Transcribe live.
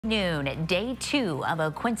Noon, day 2 of a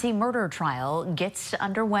Quincy murder trial gets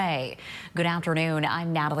underway. Good afternoon,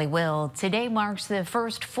 I'm Natalie Will. Today marks the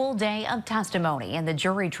first full day of testimony in the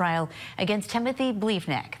jury trial against Timothy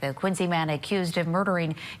Bleifnick, the Quincy man accused of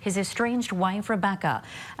murdering his estranged wife, Rebecca.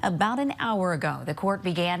 About an hour ago, the court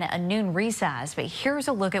began a noon recess, but here's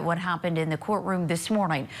a look at what happened in the courtroom this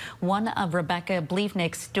morning. One of Rebecca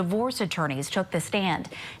Bleifnick's divorce attorneys took the stand.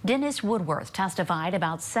 Dennis Woodworth testified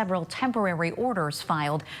about several temporary orders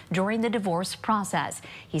filed during the divorce process.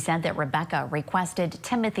 He said that Rebecca requested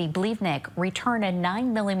Timothy Bleifnick return a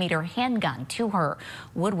 9mm handgun to her.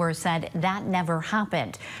 Woodworth said that never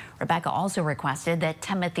happened. Rebecca also requested that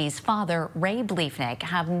Timothy's father, Ray Bleifnick,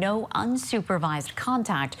 have no unsupervised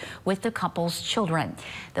contact with the couple's children.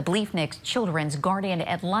 The Bleifnick's children's guardian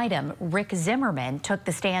ad litem, Rick Zimmerman, took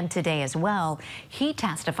the stand today as well. He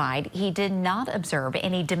testified he did not observe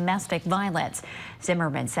any domestic violence.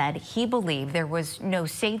 Zimmerman said he believed there was no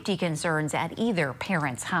safety concerns at either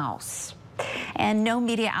parent's house. And no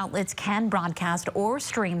media outlets can broadcast or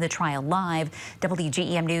stream the trial live.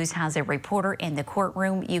 WGEM News has a reporter in the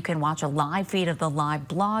courtroom. You can watch a live feed of the live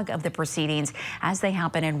blog of the proceedings as they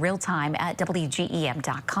happen in real time at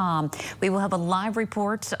WGEM.com. We will have a live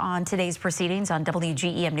report on today's proceedings on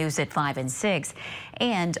WGEM News at 5 and 6.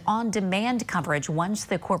 And on-demand coverage once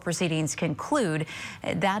the court proceedings conclude.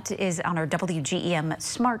 That is on our WGEM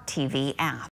Smart TV app.